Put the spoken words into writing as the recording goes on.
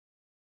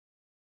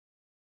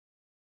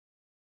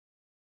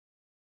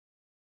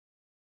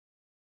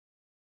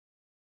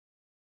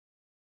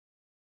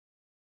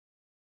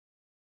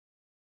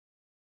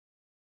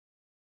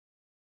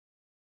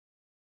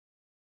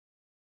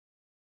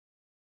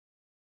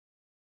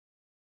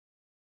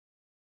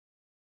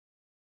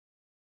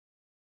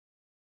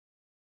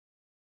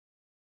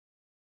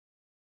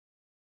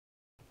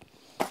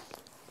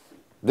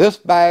This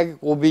bag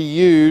will be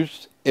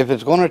used if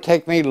it's going to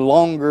take me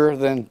longer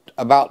than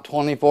about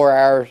 24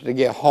 hours to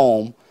get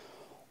home,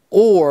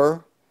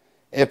 or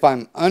if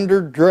I'm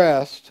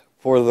underdressed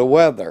for the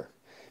weather.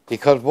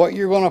 Because what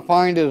you're going to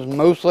find is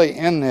mostly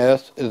in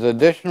this is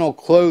additional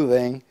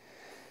clothing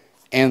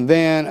and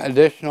then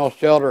additional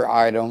shelter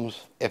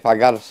items if I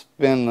got to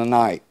spend the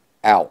night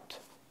out.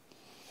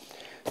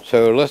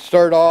 So let's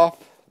start off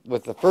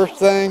with the first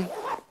thing.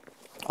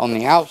 On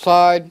the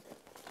outside,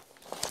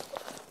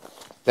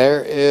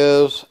 there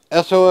is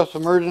SOS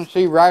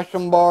emergency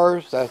ration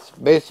bars. That's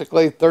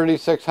basically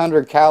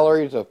 3,600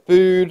 calories of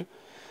food.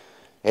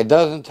 It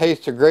doesn't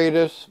taste the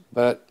greatest,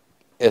 but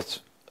it's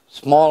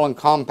small and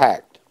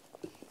compact.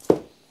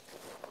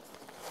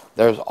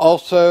 There's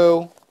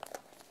also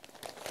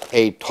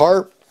a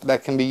tarp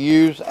that can be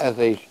used as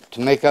to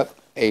make up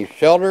a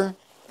shelter.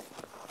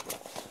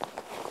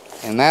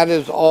 And that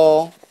is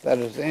all that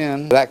is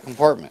in that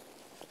compartment.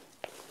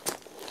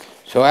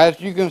 So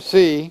as you can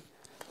see,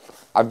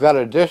 I've got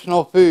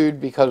additional food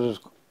because,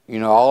 you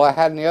know, all I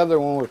had in the other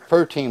one was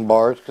protein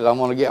bars because I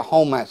want to get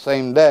home that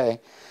same day.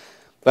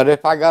 But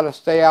if I got to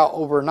stay out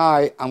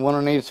overnight, I'm going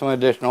to need some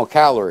additional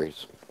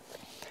calories.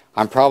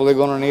 I'm probably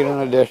going to need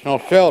an additional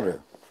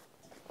shelter.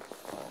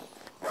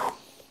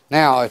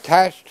 Now,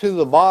 attached to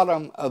the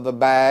bottom of the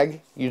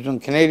bag, using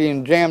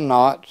Canadian jam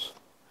knots,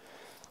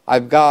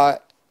 I've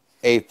got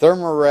a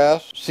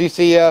Thermarest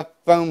CCF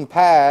foam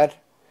pad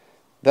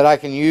that I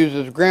can use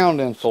as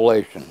ground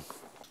insulation.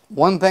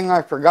 One thing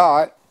I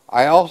forgot,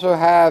 I also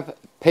have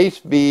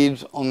paste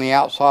beads on the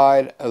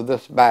outside of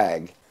this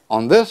bag.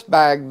 On this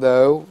bag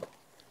though,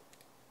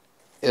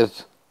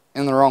 it's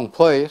in the wrong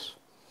place.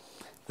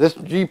 This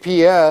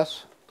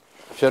GPS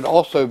should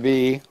also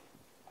be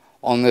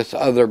on this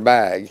other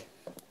bag.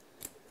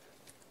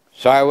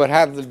 So I would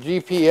have the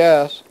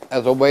GPS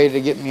as a way to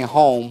get me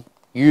home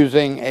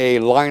using a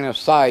line of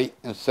sight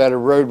instead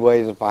of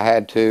roadways if I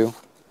had to.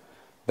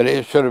 But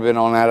it should have been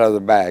on that other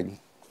bag.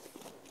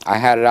 I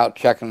had it out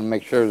checking to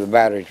make sure the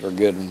batteries were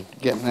good and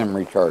getting them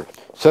recharged.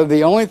 So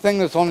the only thing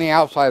that's on the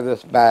outside of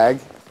this bag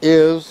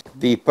is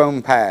the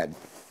foam pad.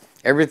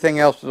 Everything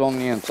else is on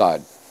the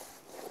inside.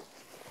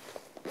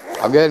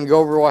 I'll go ahead and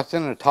go over what's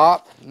in the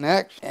top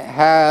next. It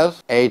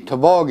has a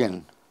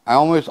toboggan. I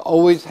almost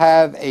always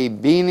have a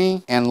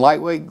beanie and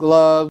lightweight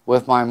gloves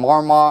with my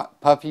Marmot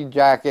puffy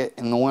jacket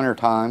in the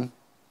wintertime.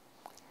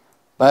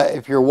 But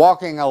if you're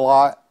walking a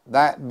lot,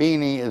 that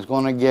beanie is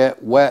going to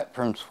get wet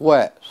from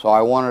sweat. So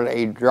I wanted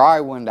a dry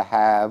one to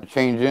have to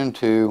change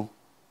into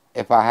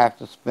if I have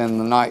to spend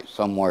the night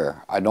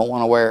somewhere. I don't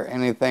want to wear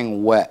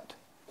anything wet.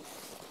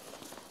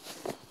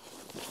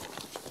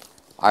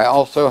 I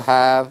also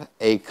have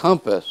a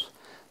compass.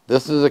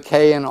 This is a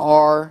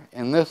K&R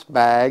in this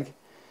bag,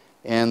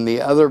 and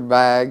the other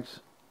bag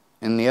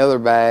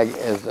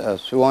is a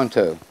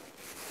Suunto.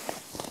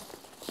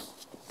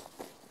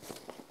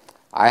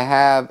 I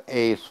have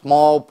a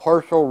small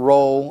partial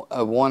roll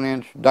of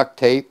 1-inch duct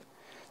tape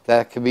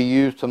that could be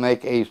used to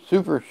make a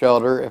super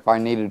shelter if I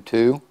needed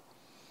to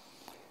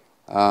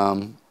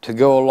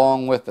go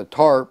along with the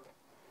tarp.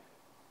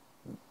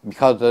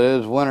 Because it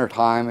is winter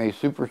time, a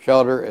super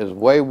shelter is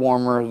way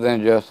warmer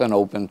than just an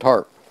open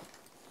tarp.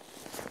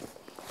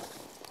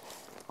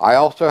 I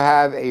also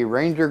have a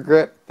Ranger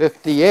Grip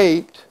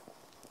 58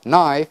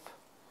 knife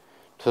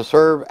to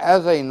serve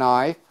as a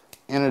knife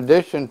in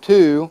addition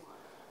to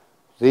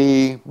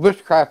the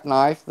bushcraft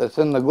knife that's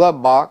in the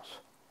glove box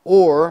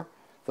or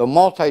the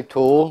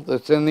multi-tool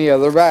that's in the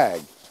other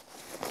bag.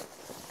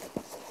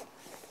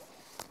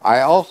 I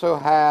also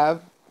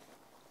have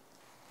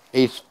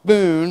a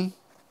spoon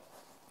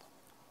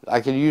I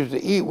could use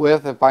to eat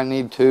with if I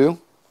need to,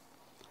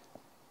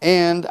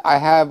 and I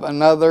have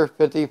another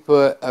 50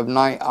 foot of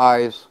night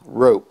eyes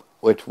rope,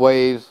 which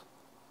weighs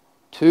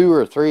 2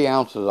 or 3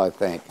 ounces, I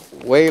think.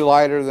 Way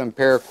lighter than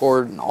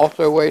paracord and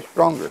also way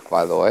stronger,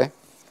 by the way.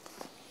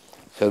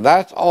 So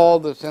that's all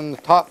that's in the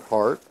top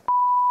part.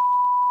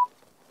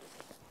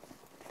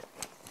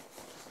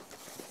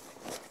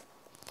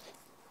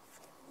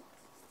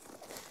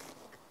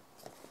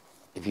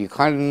 If you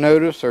kind of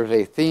notice, there's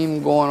a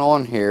theme going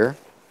on here,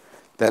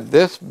 that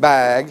this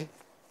bag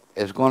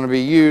is going to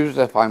be used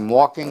if I'm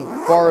walking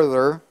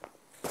farther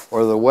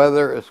or the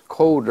weather is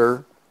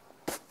colder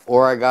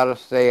or I got to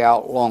stay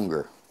out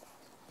longer.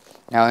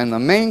 Now in the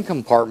main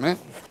compartment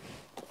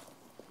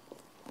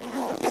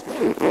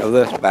of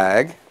this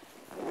bag,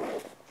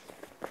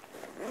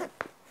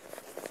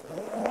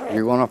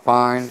 you're going to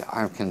find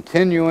I'm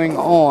continuing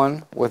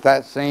on with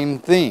that same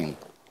theme.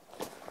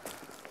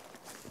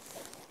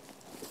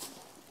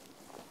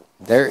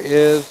 There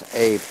is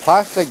a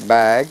plastic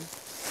bag,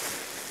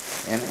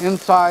 and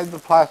inside the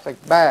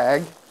plastic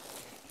bag,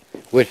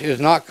 which is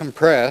not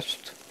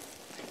compressed,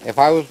 if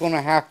I was going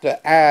to have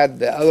to add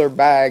the other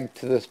bag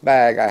to this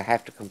bag, I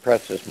have to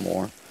compress this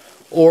more,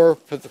 or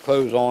put the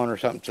clothes on or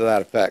something to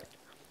that effect.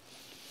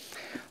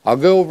 I'll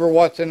go over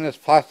what's in this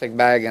plastic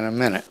bag in a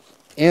minute.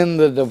 In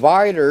the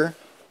divider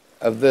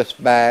of this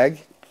bag,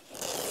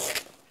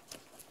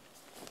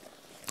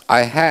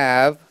 I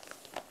have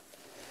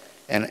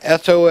an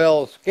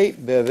SOL escape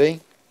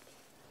bivvy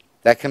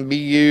that can be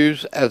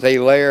used as a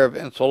layer of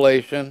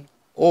insulation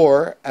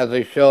or as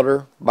a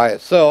shelter by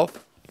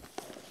itself.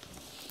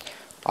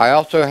 I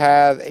also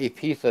have a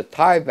piece of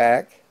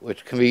tieback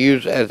which can be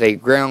used as a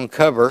ground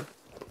cover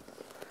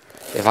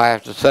if I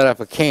have to set up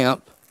a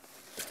camp.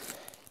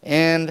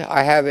 And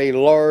I have a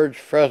large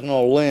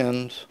Fresnel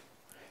lens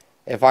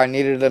if I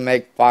needed to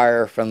make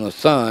fire from the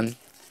sun.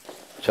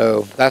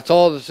 So that's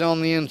all that's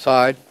on the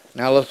inside.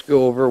 Now let's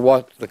go over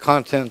what the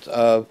contents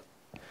of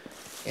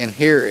in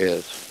here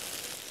is.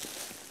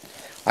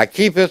 I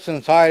keep this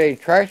inside a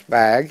trash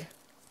bag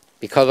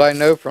because I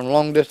know from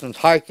long distance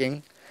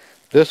hiking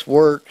this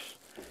works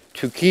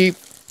to keep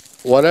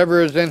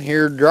whatever is in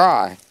here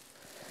dry.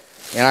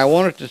 And I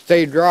want it to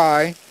stay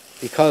dry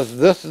because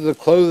this is the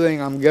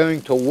clothing I'm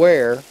going to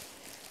wear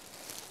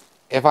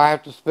if I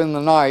have to spend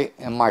the night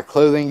and my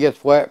clothing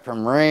gets wet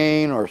from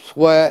rain or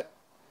sweat.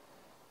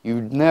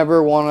 You'd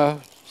never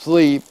want to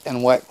sleep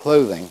in wet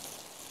clothing.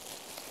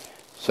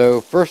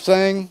 So first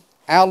thing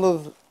out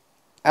of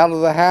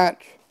the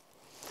hatch,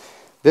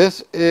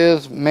 this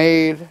is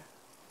made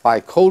by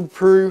Cold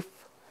Proof.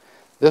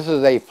 This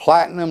is a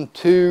Platinum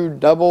 2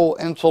 double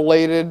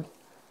insulated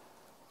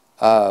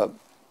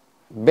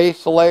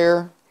base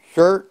layer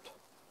shirt,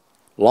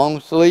 long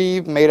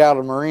sleeve, made out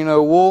of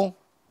merino wool.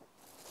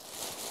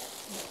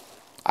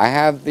 I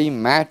have the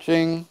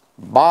matching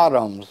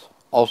bottoms,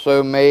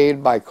 also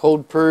made by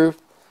Cold Proof,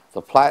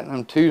 the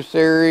Platinum 2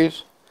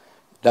 series,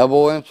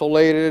 double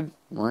insulated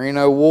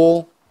merino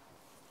wool.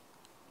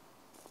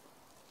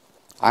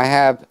 I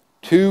have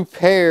two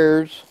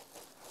pairs,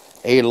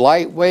 a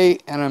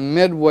lightweight and a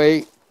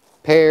midweight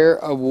pair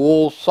of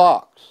wool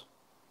socks.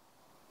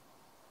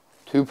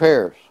 Two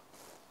pairs.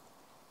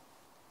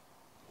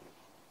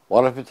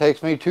 What if it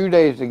takes me 2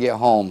 days to get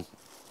home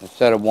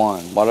instead of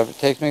one? What if it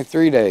takes me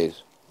 3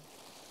 days?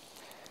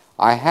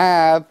 I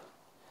have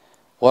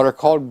what are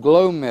called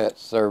glow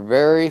mitts. They're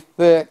very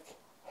thick,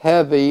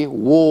 heavy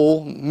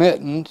wool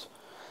mittens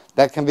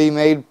that can be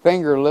made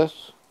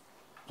fingerless.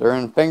 They're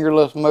in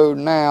fingerless mode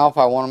now. If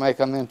I want to make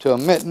them into a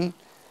mitten,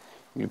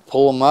 you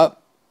pull them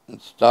up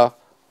and stuff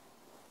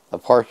the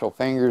partial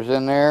fingers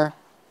in there.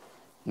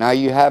 Now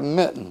you have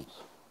mittens.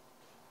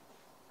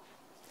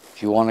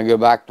 If you want to go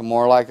back to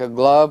more like a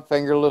glove,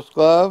 fingerless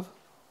glove,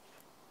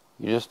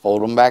 you just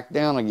fold them back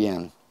down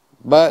again.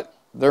 But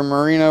they're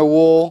merino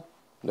wool.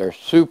 They're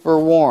super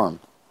warm.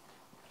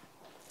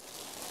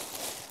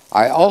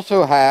 I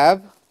also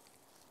have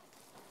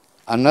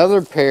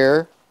another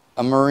pair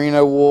of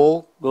merino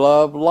wool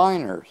glove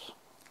liners.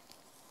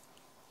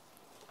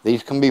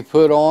 These can be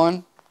put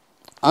on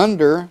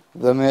under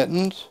the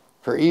mittens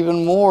for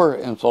even more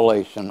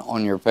insulation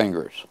on your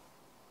fingers.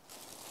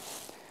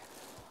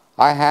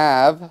 I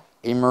have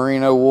a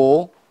merino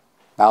wool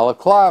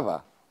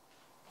balaclava.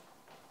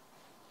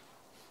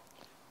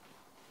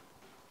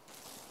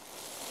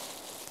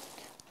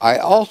 I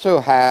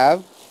also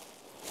have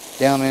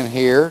down in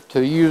here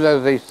to use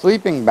as a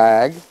sleeping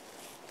bag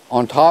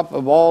on top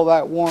of all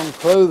that warm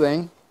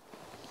clothing.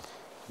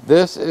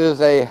 This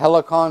is a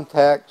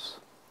Helicontex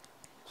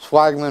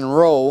Swagman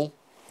roll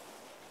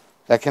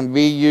that can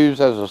be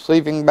used as a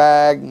sleeping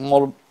bag,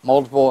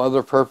 multiple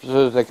other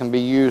purposes. That can be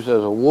used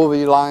as a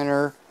woolly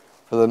liner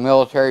for the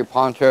military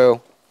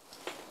poncho.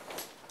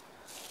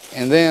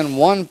 And then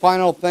one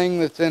final thing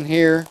that's in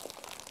here,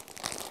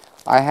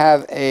 I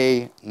have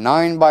a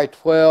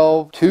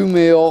 9x12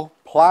 2mm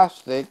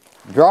plastic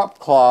drop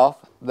cloth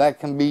that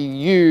can be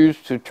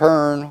used to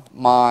turn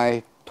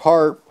my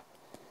tarp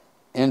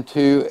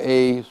into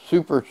a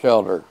super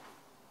shelter,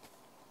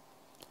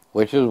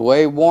 which is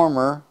way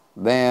warmer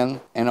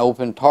than an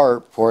open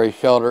tarp for a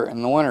shelter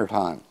in the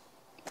wintertime.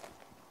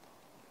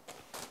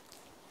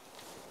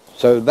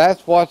 So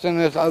that's what's in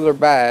this other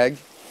bag.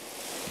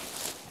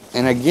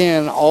 And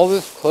again, all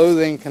this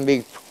clothing can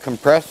be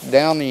compressed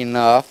down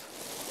enough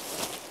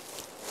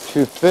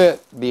to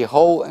fit the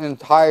whole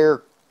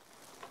entire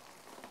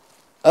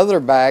other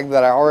bag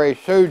that I already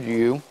showed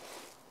you.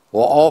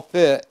 Will all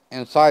fit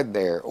inside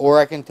there, or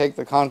I can take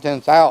the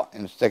contents out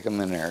and stick them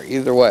in there.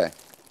 Either way.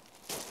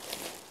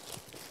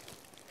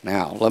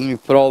 Now, let me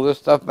put all this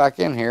stuff back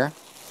in here.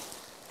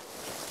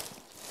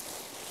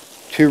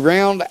 To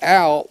round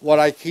out what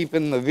I keep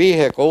in the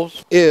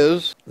vehicles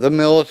is the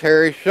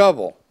military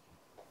shovel.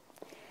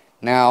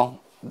 Now,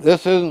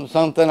 this isn't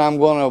something I'm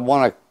going to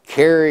want to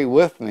carry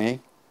with me,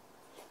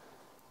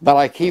 but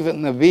I keep it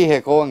in the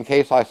vehicle in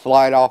case I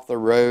slide off the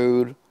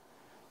road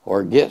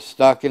or get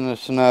stuck in the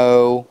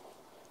snow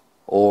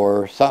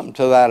or something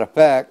to that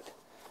effect.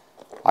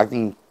 I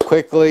can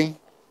quickly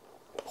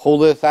pull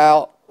this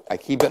out. I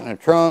keep it in the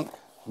trunk,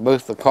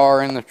 both the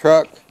car and the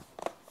truck.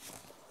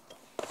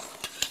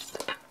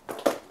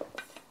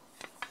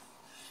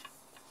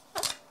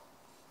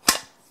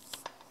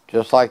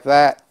 Just like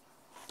that.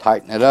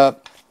 Tighten it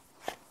up.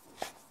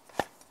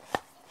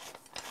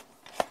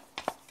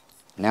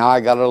 Now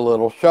I got a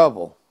little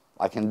shovel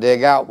I can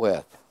dig out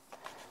with.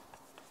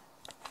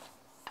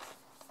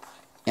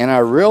 In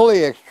a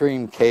really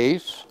extreme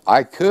case,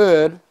 I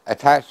could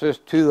attach this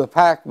to the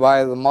pack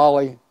by the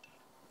molly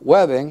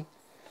webbing,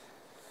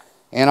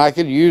 and I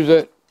could use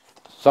it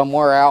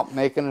somewhere out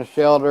making a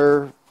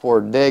shelter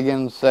for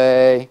digging,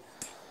 say,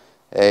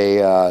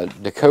 a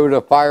Dakota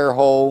fire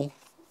hole.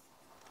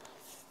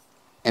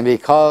 And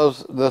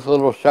because this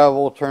little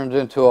shovel turns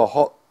into a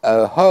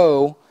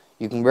hoe,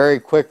 you can very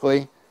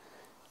quickly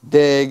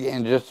dig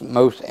in just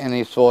most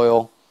any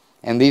soil.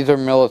 And these are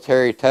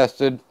military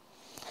tested.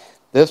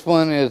 This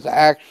one is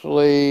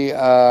actually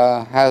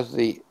has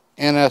the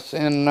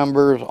NSN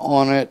numbers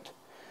on it.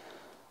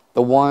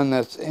 The one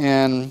that's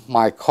in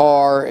my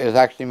car is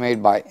actually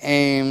made by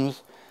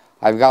Ames.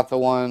 I've got the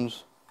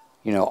ones,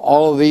 you know,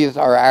 all of these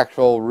are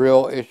actual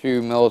real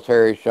issue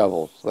military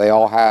shovels. They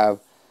all have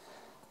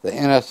the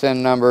NSN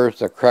numbers,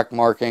 the correct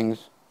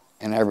markings,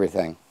 and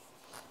everything.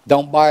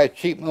 Don't buy a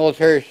cheap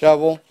military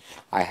shovel.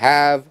 I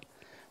have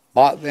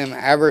bought them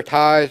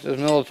advertised as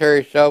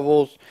military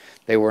shovels.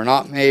 They were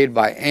not made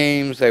by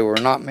Ames. They were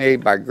not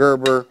made by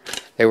Gerber.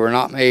 They were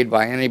not made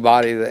by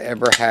anybody that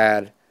ever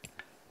had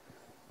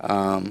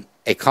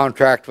a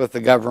contract with the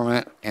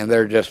government, and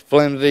they're just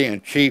flimsy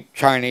and cheap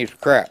Chinese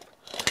crap.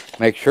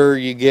 Make sure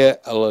you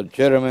get a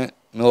legitimate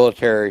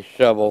military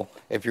shovel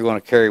if you're going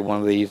to carry one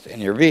of these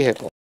in your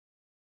vehicle.